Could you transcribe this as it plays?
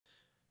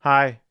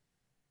Hi,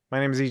 my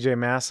name is EJ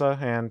Massa,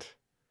 and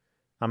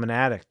I'm an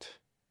addict.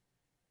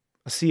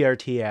 A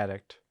CRT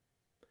addict.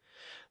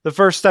 The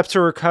first step to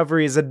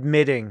recovery is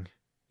admitting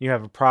you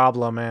have a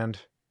problem, and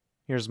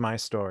here's my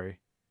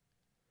story.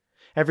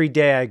 Every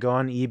day I go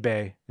on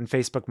eBay and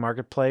Facebook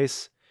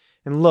Marketplace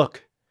and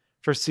look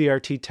for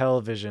CRT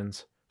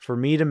televisions for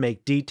me to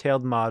make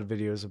detailed mod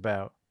videos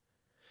about.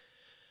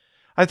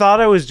 I thought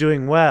I was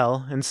doing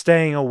well and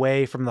staying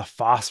away from the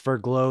phosphor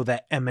glow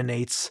that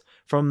emanates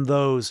from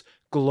those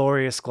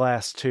glorious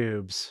glass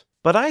tubes.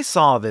 But I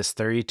saw this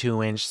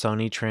 32-inch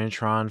Sony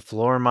Trinitron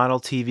floor model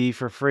TV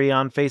for free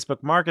on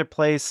Facebook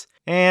Marketplace,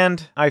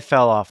 and I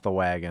fell off the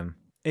wagon.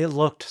 It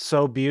looked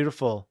so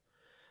beautiful.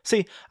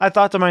 See, I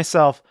thought to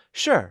myself,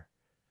 sure,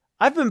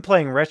 I've been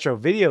playing retro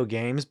video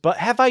games, but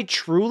have I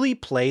truly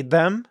played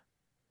them?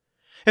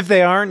 If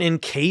they aren't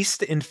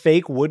encased in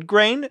fake wood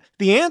grain,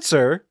 the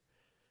answer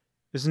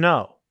is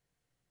no.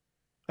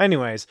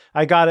 Anyways,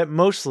 I got it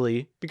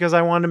mostly because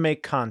I wanted to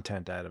make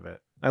content out of it.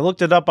 I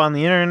looked it up on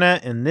the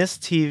internet, and this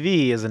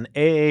TV is an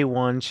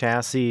AA-1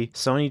 chassis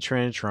Sony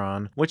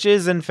Trinitron, which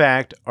is in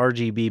fact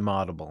RGB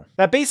moddable.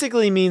 That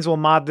basically means we'll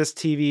mod this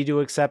TV to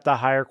accept a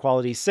higher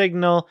quality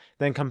signal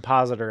than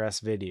compositor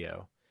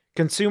S-video.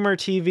 Consumer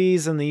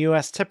TVs in the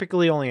US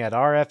typically only had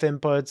RF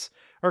inputs,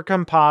 or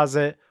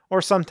composite,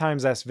 or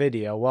sometimes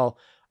S-video, while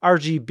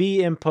RGB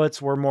inputs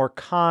were more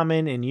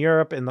common in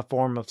Europe in the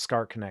form of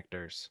Scart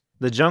connectors.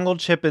 The jungle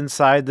chip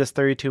inside this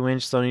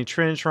 32-inch Sony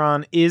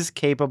Trinitron is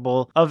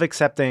capable of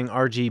accepting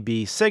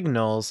RGB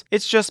signals,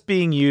 it's just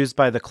being used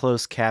by the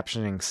closed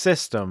captioning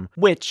system,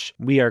 which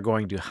we are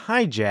going to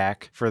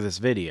hijack for this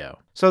video.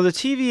 So the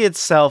TV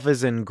itself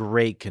is in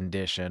great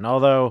condition,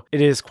 although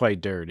it is quite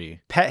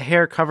dirty. Pet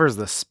hair covers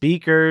the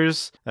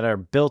speakers that are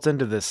built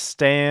into this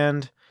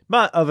stand,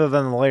 but other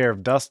than the layer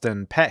of dust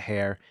and pet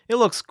hair, it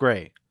looks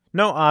great.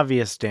 No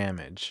obvious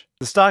damage.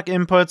 The stock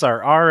inputs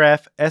are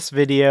RF,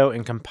 S-video,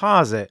 and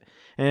composite,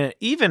 and it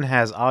even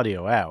has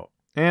audio out.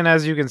 And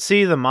as you can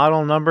see, the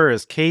model number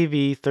is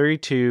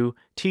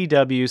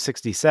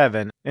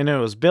KV32TW67, and it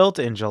was built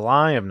in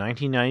July of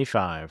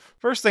 1995.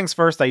 First things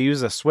first, I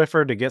used a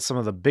Swiffer to get some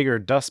of the bigger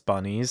dust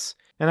bunnies,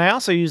 and I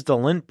also used a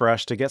lint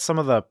brush to get some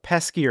of the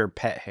peskier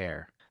pet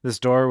hair. This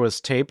door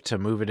was taped to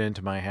move it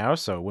into my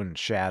house so it wouldn't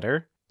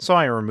shatter, so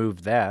I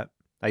removed that.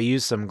 I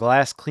used some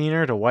glass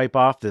cleaner to wipe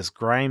off this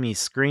grimy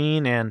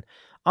screen, and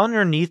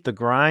underneath the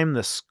grime,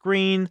 the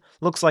screen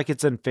looks like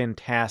it's in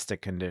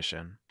fantastic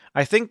condition.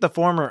 I think the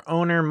former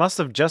owner must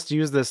have just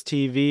used this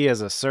TV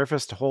as a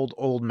surface to hold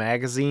old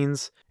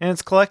magazines, and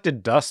it's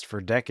collected dust for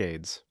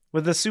decades.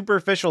 With the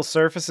superficial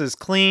surfaces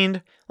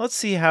cleaned, let's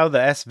see how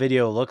the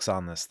S-video looks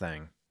on this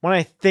thing. When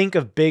I think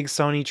of big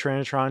Sony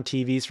Trinitron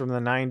TVs from the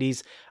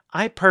 90s,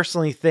 I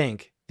personally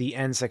think the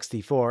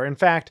N64. In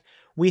fact,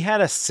 we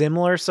had a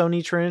similar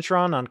Sony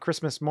Trinitron on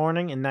Christmas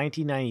morning in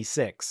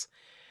 1996.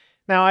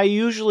 Now, I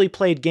usually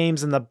played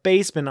games in the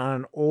basement on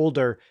an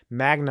older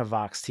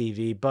Magnavox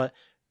TV, but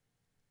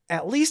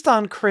at least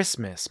on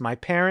Christmas, my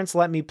parents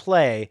let me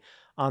play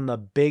on the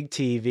big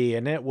TV,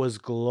 and it was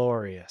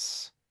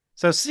glorious.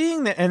 So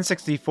seeing the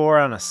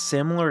N64 on a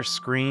similar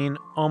screen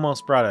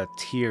almost brought a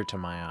tear to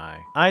my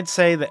eye. I'd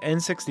say the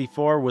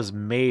N64 was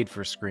made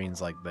for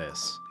screens like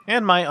this.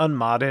 And my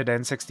unmodded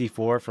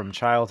N64 from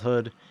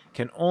childhood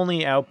can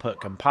only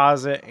output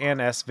composite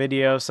and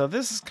S-video, so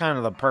this is kind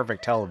of the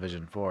perfect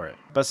television for it.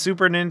 But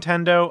Super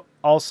Nintendo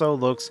also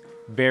looks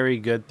very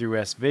good through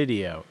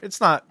S-video.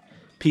 It's not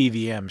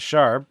PVM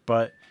sharp,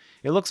 but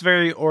it looks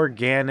very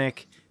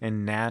organic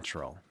and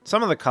natural.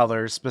 Some of the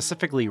colors,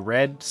 specifically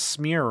red,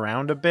 smear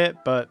around a bit,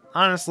 but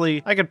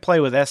honestly, I could play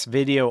with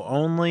S-video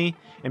only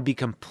and be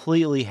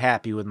completely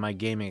happy with my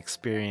gaming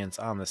experience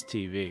on this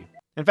TV.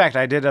 In fact,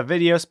 I did a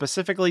video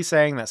specifically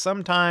saying that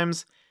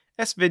sometimes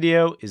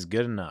S-video is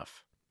good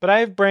enough. But I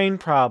have brain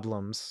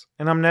problems,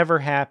 and I'm never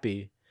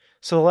happy,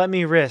 so let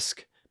me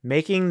risk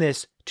making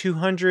this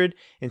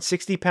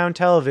 260-pound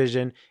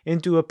television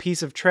into a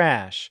piece of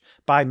trash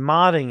by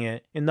modding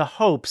it in the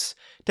hopes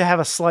to have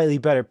a slightly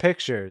better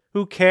picture.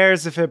 Who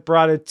cares if it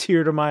brought a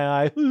tear to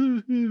my eye?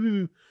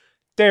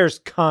 There's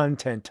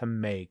content to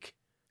make.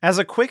 As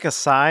a quick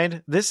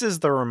aside, this is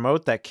the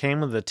remote that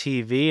came with the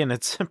TV, and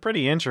it's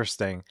pretty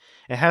interesting.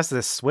 It has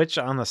this switch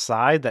on the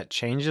side that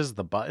changes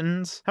the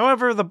buttons.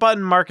 However, the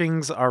button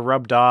markings are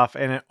rubbed off,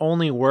 and it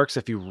only works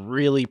if you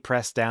really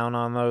press down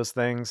on those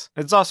things.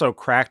 It's also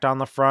cracked on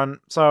the front,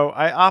 so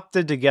I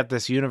opted to get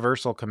this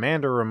Universal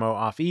Commander remote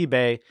off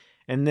eBay,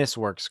 and this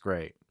works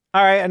great.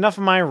 Alright, enough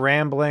of my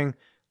rambling.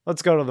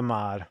 Let's go to the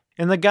mod.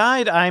 And the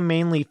guide I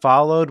mainly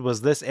followed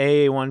was this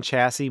AA-1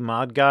 chassis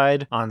mod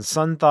guide on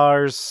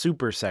Sunthar's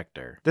Super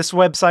Sector. This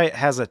website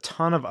has a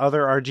ton of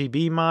other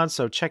RGB mods,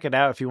 so check it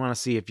out if you want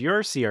to see if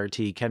your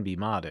CRT can be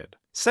modded.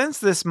 Since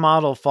this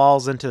model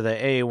falls into the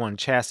AA-1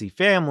 chassis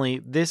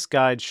family, this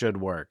guide should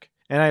work.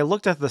 And I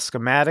looked at the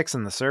schematics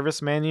in the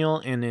service manual,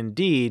 and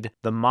indeed,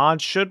 the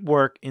mod should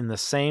work in the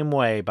same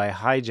way by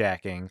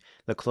hijacking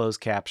the closed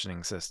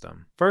captioning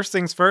system. First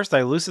things first,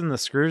 I loosened the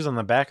screws on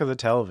the back of the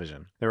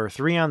television. There were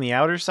 3 on the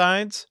outer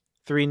sides,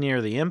 3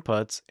 near the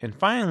inputs, and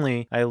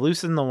finally, I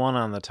loosened the one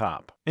on the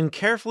top, and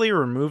carefully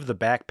removed the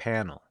back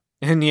panel.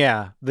 And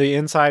yeah, the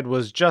inside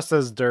was just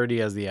as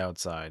dirty as the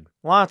outside.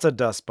 Lots of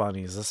dust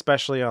bunnies,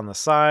 especially on the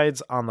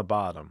sides, on the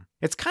bottom.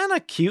 It's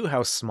kinda cute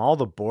how small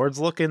the boards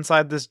look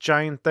inside this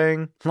giant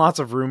thing. Lots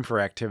of room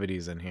for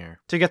activities in here.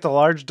 To get the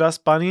large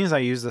dust bunnies, I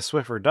used the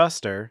Swiffer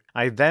duster.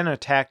 I then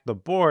attacked the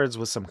boards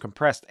with some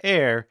compressed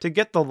air to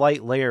get the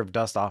light layer of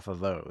dust off of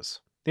those.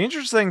 The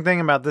interesting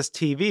thing about this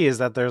TV is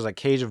that there's a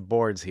cage of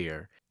boards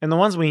here. And the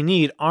ones we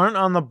need aren't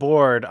on the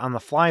board on the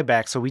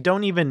flyback, so we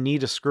don't even need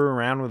to screw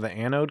around with the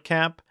anode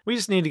cap. We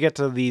just need to get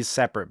to these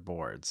separate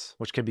boards,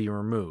 which can be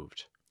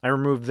removed. I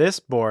removed this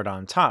board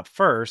on top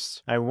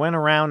first. I went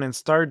around and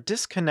started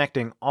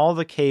disconnecting all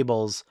the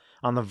cables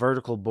on the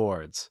vertical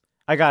boards.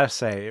 I gotta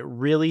say, it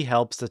really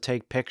helps to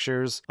take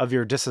pictures of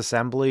your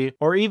disassembly,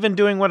 or even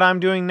doing what I'm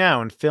doing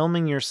now and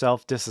filming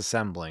yourself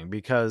disassembling,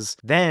 because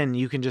then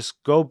you can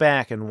just go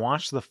back and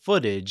watch the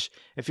footage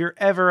if you're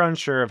ever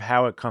unsure of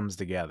how it comes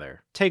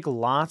together. Take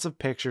lots of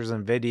pictures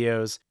and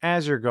videos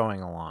as you're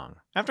going along.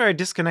 After I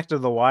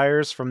disconnected the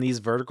wires from these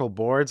vertical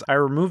boards, I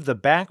removed the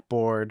back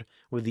board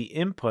with the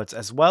inputs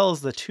as well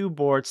as the 2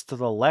 boards to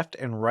the left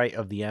and right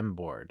of the M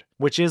board,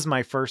 which is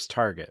my first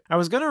target. I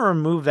was going to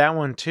remove that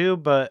one too,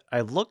 but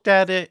I looked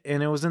at it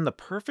and it was in the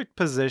perfect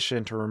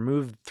position to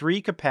remove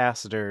 3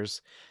 capacitors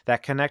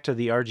that connect to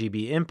the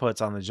RGB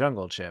inputs on the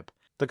jungle chip.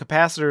 The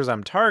capacitors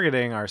I'm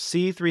targeting are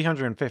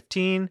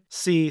C315,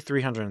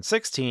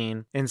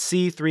 C316, and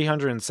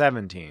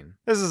C317.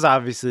 This is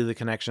obviously the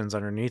connections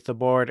underneath the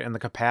board, and the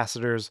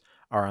capacitors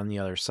are on the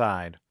other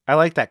side. I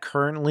like that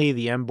currently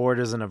the M board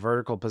is in a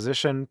vertical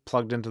position,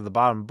 plugged into the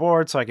bottom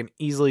board, so I can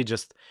easily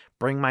just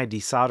bring my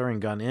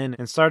desoldering gun in,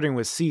 and starting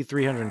with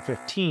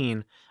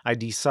C315, I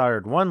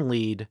desoldered one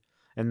lead,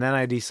 and then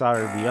I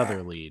desoldered the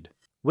other lead,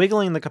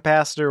 wiggling the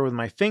capacitor with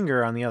my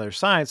finger on the other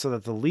side so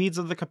that the leads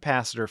of the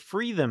capacitor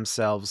free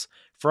themselves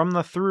from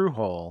the through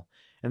hole,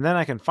 and then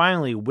I can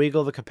finally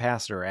wiggle the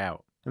capacitor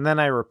out. And then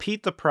I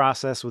repeat the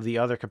process with the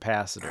other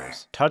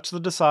capacitors. Touch the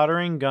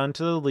desoldering gun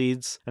to the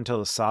leads until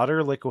the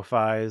solder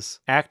liquefies,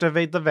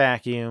 activate the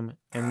vacuum,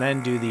 and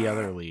then do the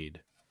other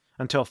lead,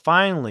 until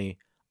finally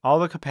all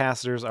the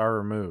capacitors are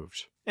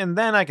removed. And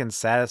then I can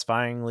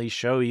satisfyingly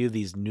show you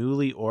these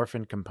newly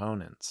orphaned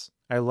components.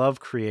 I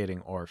love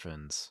creating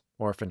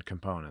orphaned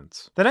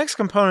components. The next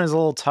component is a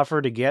little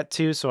tougher to get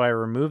to, so I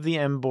removed the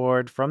M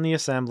board from the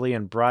assembly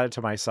and brought it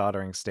to my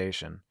soldering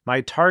station. My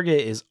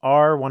target is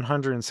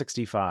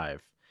R165,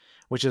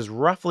 which is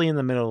roughly in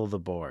the middle of the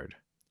board.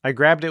 I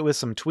grabbed it with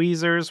some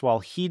tweezers while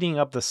heating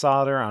up the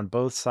solder on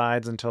both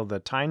sides until the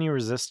tiny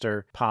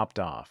resistor popped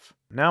off.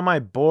 Now my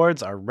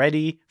boards are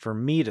ready for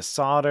me to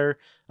solder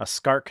a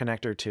Scart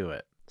connector to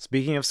it.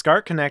 Speaking of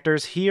Scart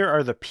connectors, here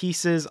are the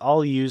pieces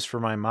I'll use for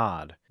my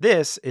mod.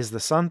 This is the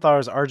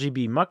Sunthar's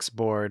RGB Mux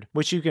board,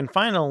 which you can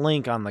find a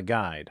link on the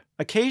guide.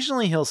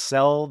 Occasionally he'll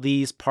sell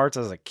these parts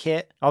as a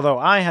kit, although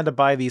I had to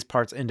buy these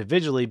parts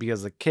individually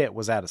because the kit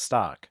was out of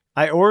stock.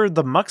 I ordered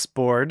the Mux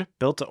board,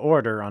 built to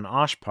order, on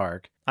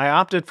Oshpark. I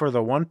opted for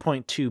the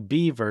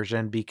 1.2B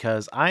version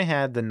because I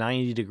had the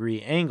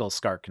 90-degree angle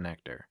Scart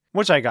connector,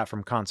 which I got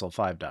from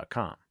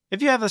console5.com.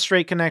 If you have a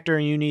straight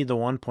connector, you need the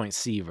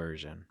 1.C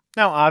version.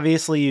 Now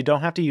obviously you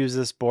don't have to use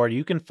this board,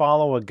 you can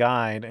follow a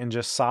guide and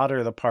just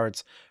solder the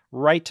parts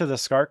right to the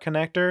Scart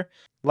connector,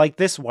 like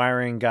this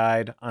wiring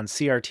guide on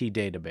CRT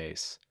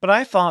database. But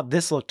I thought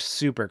this looked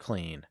super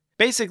clean.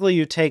 Basically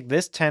you take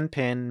this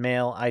 10-pin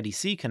male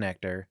IDC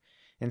connector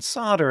and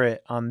solder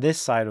it on this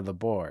side of the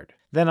board.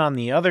 Then on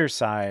the other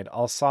side,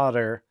 I'll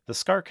solder the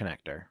Scart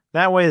connector.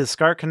 That way the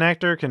Scart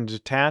connector can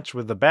detach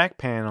with the back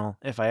panel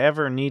if I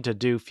ever need to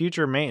do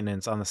future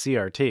maintenance on the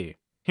CRT.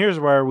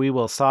 Here's where we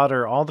will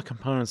solder all the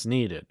components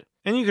needed.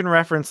 And you can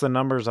reference the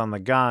numbers on the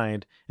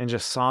guide and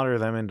just solder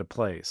them into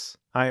place.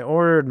 I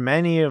ordered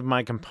many of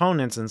my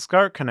components and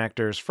Scart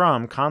connectors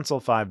from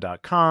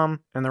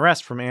console5.com and the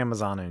rest from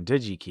Amazon and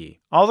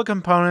DigiKey. All the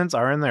components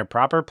are in their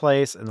proper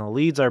place and the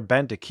leads are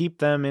bent to keep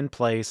them in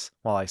place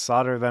while I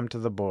solder them to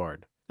the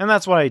board. And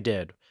that's what I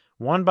did.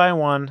 One by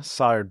one,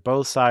 soldered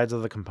both sides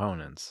of the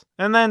components,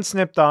 and then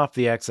snipped off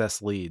the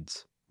excess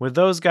leads. With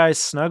those guys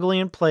snugly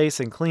in place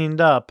and cleaned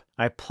up,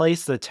 I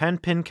placed the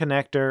 10-pin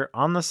connector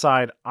on the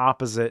side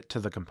opposite to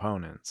the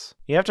components.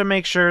 You have to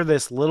make sure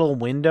this little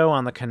window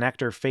on the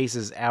connector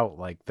faces out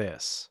like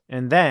this.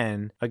 And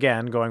then,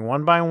 again, going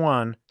one by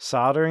one,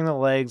 soldering the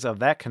legs of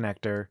that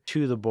connector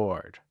to the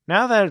board.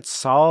 Now that it's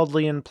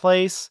solidly in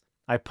place,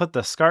 I put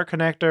the Scart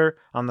connector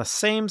on the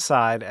same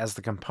side as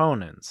the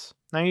components.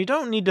 Now you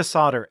don't need to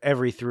solder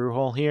every through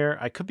hole here.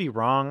 I could be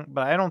wrong,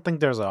 but I don't think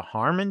there's a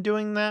harm in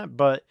doing that,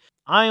 but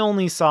I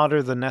only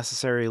solder the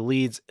necessary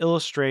leads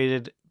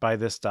illustrated by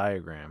this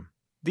diagram.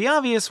 The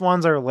obvious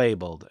ones are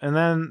labeled, and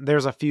then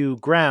there's a few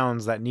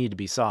grounds that need to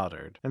be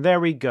soldered. And there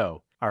we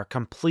go, our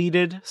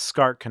completed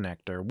Scart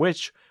connector,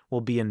 which will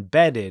be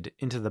embedded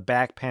into the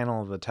back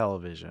panel of the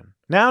television.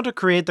 Now to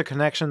create the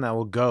connection that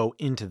will go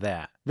into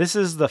that. This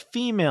is the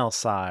female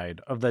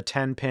side of the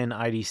 10-pin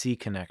IDC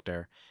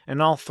connector,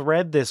 and I'll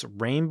thread this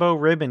rainbow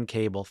ribbon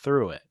cable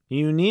through it.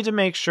 You need to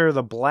make sure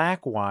the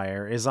black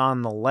wire is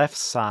on the left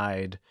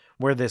side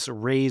where this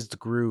raised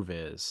groove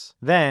is.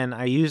 Then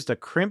I used a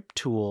crimp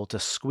tool to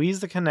squeeze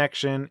the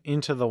connection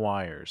into the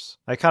wires.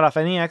 I cut off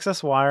any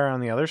excess wire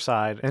on the other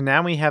side, and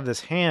now we have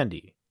this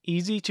handy,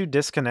 easy to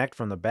disconnect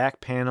from the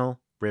back panel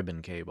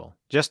ribbon cable.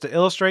 Just to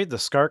illustrate, the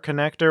Scart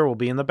connector will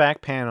be in the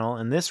back panel,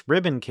 and this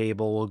ribbon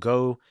cable will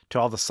go to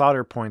all the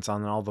solder points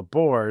on all the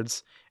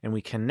boards, and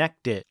we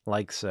connect it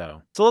like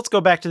so. So let's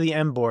go back to the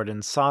M board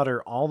and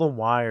solder all the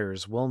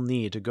wires we'll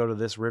need to go to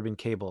this ribbon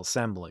cable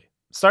assembly.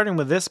 Starting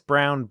with this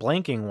brown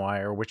blanking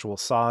wire, which will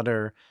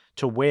solder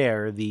to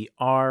where the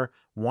R165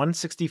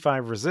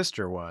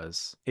 resistor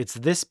was. It's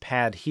this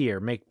pad here.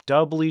 Make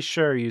doubly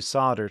sure you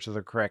solder to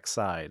the correct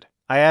side.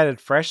 I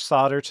added fresh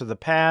solder to the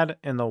pad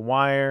and the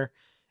wire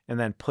and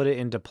then put it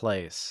into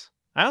place.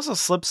 I also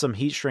slipped some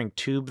heat shrink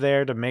tube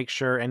there to make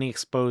sure any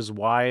exposed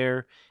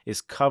wire is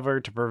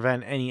covered to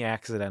prevent any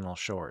accidental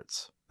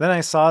shorts. Then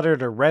I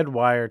soldered a red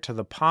wire to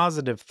the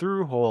positive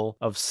through hole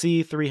of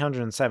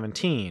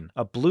C317,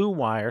 a blue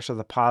wire to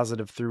the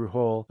positive through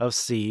hole of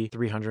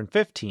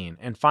C315,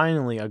 and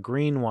finally a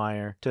green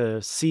wire to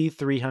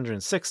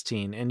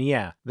C316, and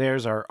yeah,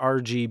 there's our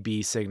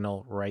RGB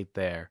signal right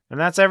there. And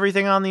that's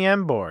everything on the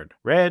M board: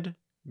 red,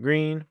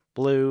 green,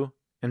 blue,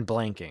 and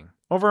blanking.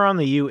 Over on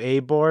the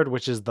UA board,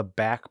 which is the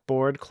back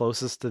board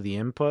closest to the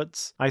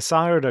inputs, I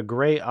soldered a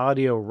gray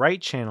audio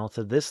right channel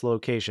to this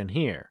location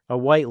here, a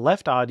white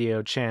left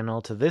audio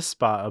channel to this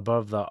spot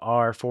above the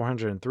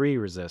R403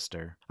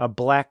 resistor, a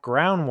black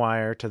ground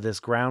wire to this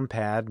ground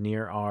pad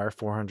near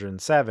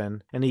R407,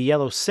 and a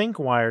yellow sync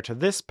wire to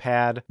this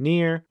pad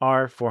near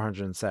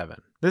R407.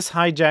 This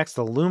hijacks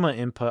the Luma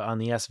input on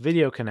the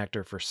S-video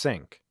connector for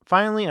sync.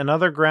 Finally,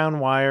 another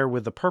ground wire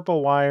with the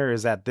purple wire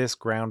is at this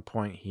ground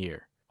point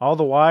here. All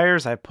the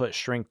wires I put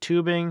shrink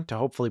tubing to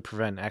hopefully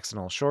prevent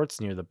accidental shorts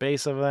near the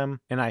base of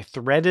them, and I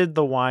threaded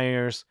the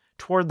wires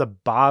toward the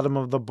bottom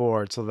of the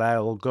board so that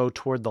it will go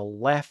toward the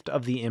left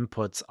of the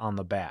inputs on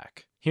the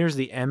back. Here's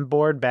the M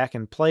board back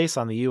in place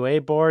on the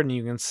UA board, and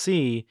you can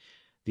see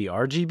the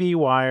RGB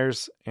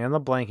wires and the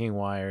blanking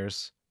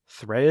wires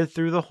threaded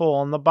through the hole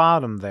on the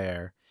bottom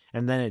there,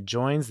 and then it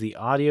joins the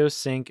audio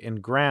sync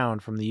and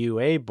ground from the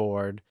UA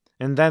board,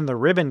 and then the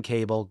ribbon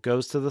cable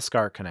goes to the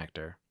Scart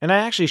connector. And I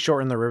actually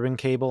shortened the ribbon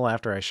cable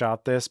after I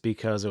shot this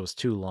because it was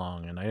too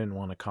long and I didn't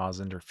want to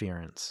cause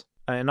interference.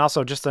 And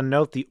also just a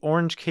note, the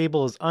orange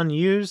cable is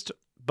unused,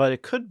 but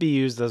it could be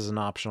used as an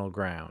optional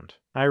ground.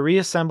 I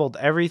reassembled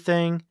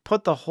everything,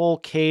 put the whole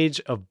cage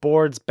of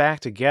boards back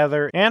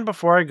together, and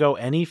before I go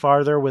any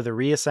farther with the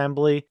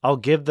reassembly, I'll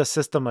give the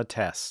system a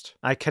test.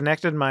 I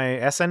connected my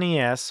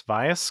SNES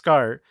via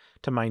Scart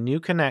to my new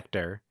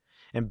connector,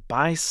 and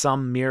by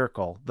some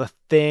miracle, the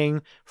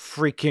thing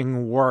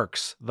freaking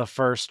works the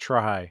first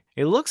try.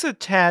 It looks a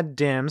tad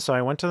dim, so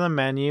I went to the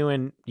menu,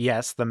 and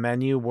yes, the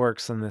menu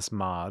works in this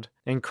mod,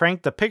 and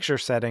cranked the picture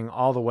setting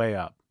all the way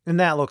up. And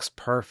that looks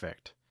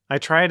perfect. I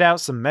tried out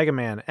some Mega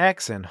Man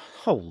X, and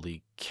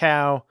holy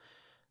cow,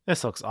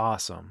 this looks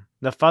awesome.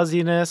 The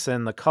fuzziness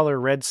and the color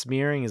red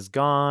smearing is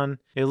gone.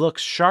 It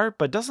looks sharp,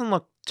 but doesn't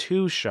look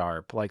too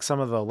sharp like some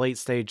of the late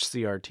stage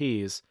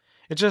CRTs.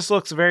 It just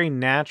looks very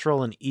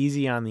natural and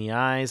easy on the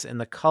eyes, and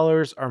the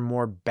colors are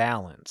more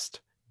balanced,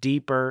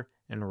 deeper,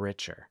 and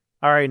richer.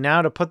 Alright,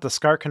 now to put the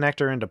Scart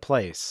connector into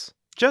place.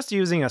 Just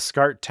using a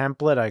Scart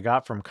template I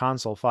got from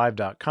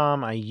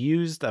console5.com, I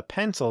used a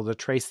pencil to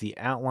trace the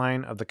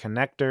outline of the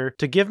connector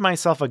to give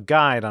myself a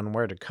guide on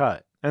where to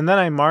cut. And then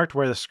I marked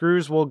where the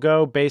screws will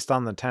go based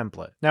on the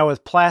template. Now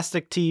with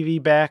plastic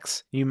TV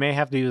backs, you may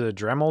have to use a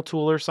Dremel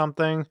tool or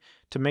something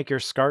to make your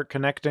Scart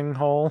connecting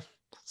hole.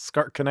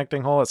 Scart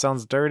connecting hole, it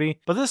sounds dirty.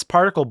 But this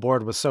particle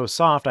board was so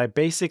soft, I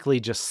basically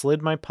just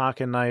slid my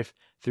pocket knife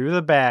through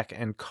the back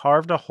and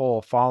carved a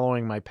hole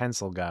following my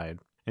pencil guide.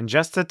 And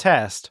just to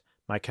test,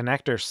 my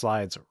connector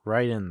slides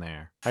right in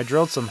there. I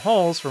drilled some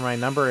holes for my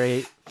number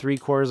 8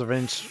 3/4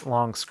 inch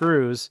long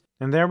screws,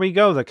 and there we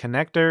go, the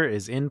connector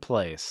is in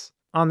place.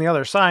 On the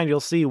other side,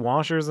 you'll see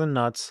washers and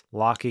nuts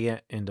locking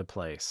it into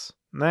place.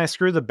 And then I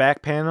screw the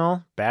back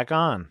panel back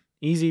on.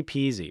 Easy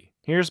peasy.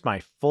 Here's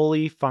my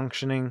fully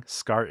functioning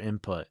Scart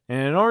input.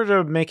 And in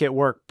order to make it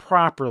work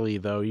properly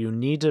though, you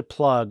need to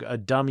plug a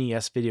dummy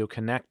S-video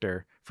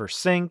connector for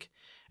sync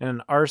and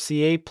an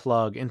RCA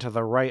plug into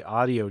the right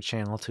audio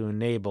channel to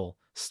enable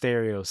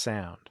stereo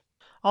sound.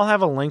 I'll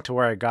have a link to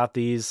where I got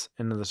these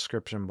in the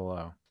description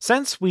below.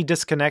 Since we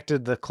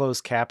disconnected the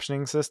closed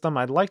captioning system,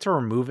 I'd like to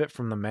remove it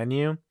from the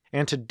menu,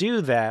 and to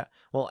do that,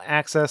 we'll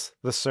access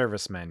the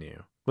service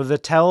menu. With the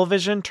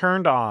television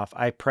turned off,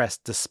 I press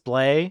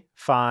Display,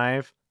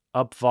 5,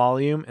 up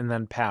volume, and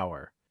then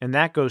power, and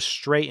that goes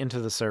straight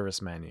into the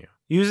service menu.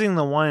 Using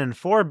the 1 and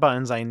 4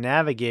 buttons, I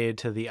navigated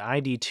to the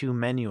ID2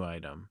 menu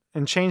item,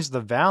 and changed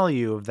the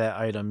value of that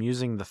item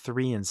using the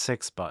 3 and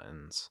 6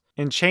 buttons,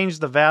 and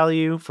changed the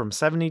value from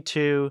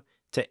 72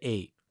 to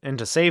 8. And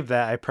to save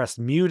that, I pressed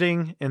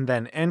muting and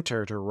then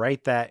enter to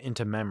write that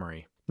into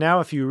memory.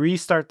 Now if you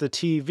restart the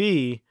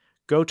TV,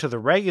 go to the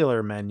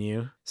regular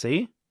menu,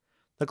 see?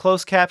 The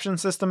closed caption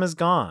system is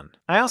gone.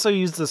 I also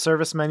used the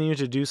service menu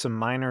to do some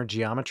minor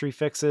geometry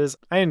fixes.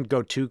 I didn't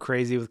go too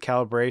crazy with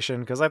calibration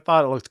because I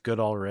thought it looked good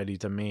already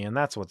to me, and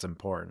that's what's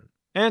important.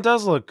 And it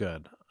does look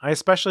good. I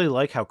especially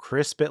like how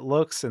crisp it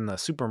looks in the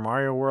Super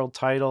Mario World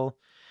title.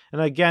 And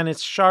again,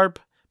 it's sharp,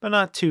 but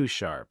not too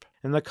sharp.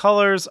 And the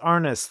colors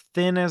aren't as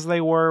thin as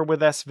they were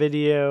with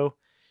S-Video.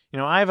 You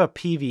know, I have a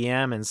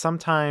PVM and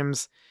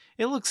sometimes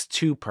it looks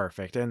too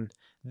perfect, and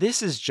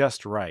this is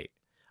just right.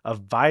 A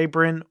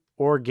vibrant,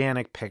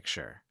 organic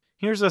picture.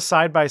 Here's a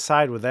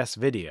side-by-side with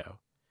S-Video.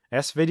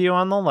 S-Video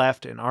on the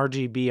left and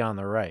RGB on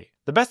the right.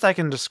 The best I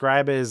can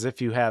describe it is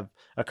if you have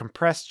a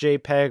compressed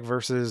JPEG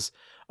versus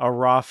a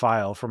RAW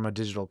file from a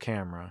digital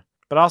camera.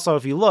 But also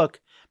if you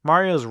look,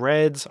 Mario's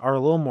reds are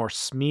a little more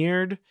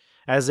smeared,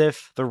 as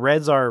if the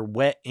reds are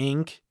wet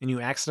ink and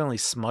you accidentally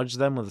smudge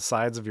them with the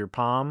sides of your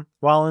palm,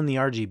 while in the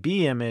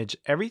RGB image,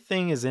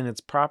 everything is in its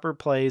proper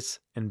place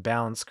and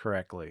balanced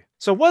correctly.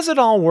 So was it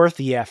all worth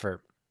the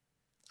effort?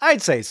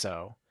 I'd say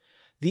so.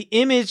 The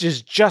image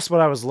is just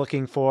what I was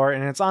looking for,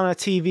 and it's on a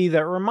TV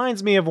that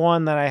reminds me of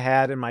one that I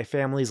had in my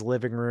family's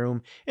living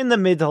room in the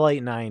mid to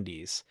late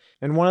 90s.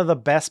 And one of the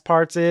best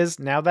parts is,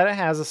 now that it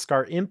has a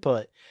Scart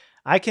input,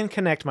 I can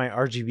connect my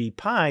RGB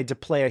Pi to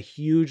play a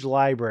huge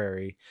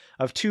library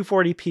of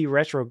 240p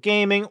retro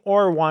gaming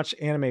or watch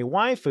anime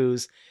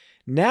waifus,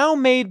 now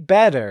made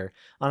better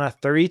on a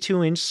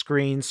 32-inch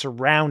screen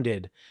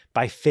surrounded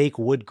by fake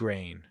wood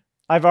grain.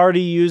 I've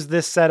already used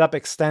this setup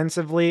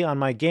extensively on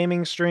my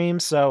gaming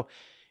streams, so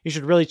you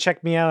should really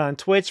check me out on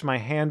Twitch. My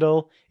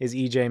handle is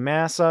EJ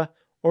Massa,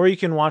 or you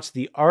can watch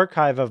the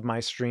archive of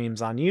my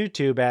streams on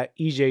YouTube at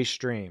EJ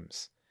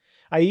Streams.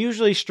 I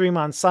usually stream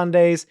on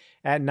Sundays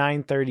at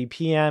 9:30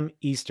 p.m.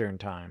 Eastern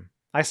Time.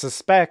 I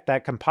suspect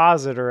that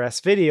composite or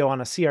S-Video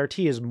on a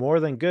CRT is more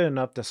than good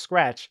enough to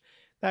scratch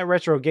that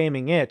retro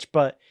gaming itch,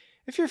 but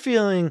if you're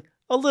feeling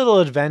a little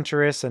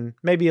adventurous and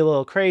maybe a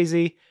little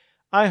crazy,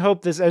 I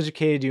hope this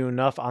educated you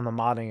enough on the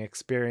modding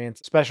experience.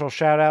 Special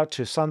shout out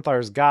to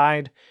Sunthar's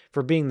Guide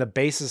for being the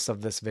basis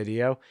of this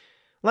video.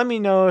 Let me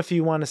know if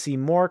you want to see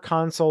more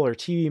console or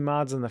TV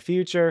mods in the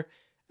future,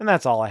 and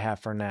that's all I have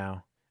for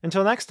now.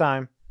 Until next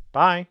time,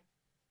 bye!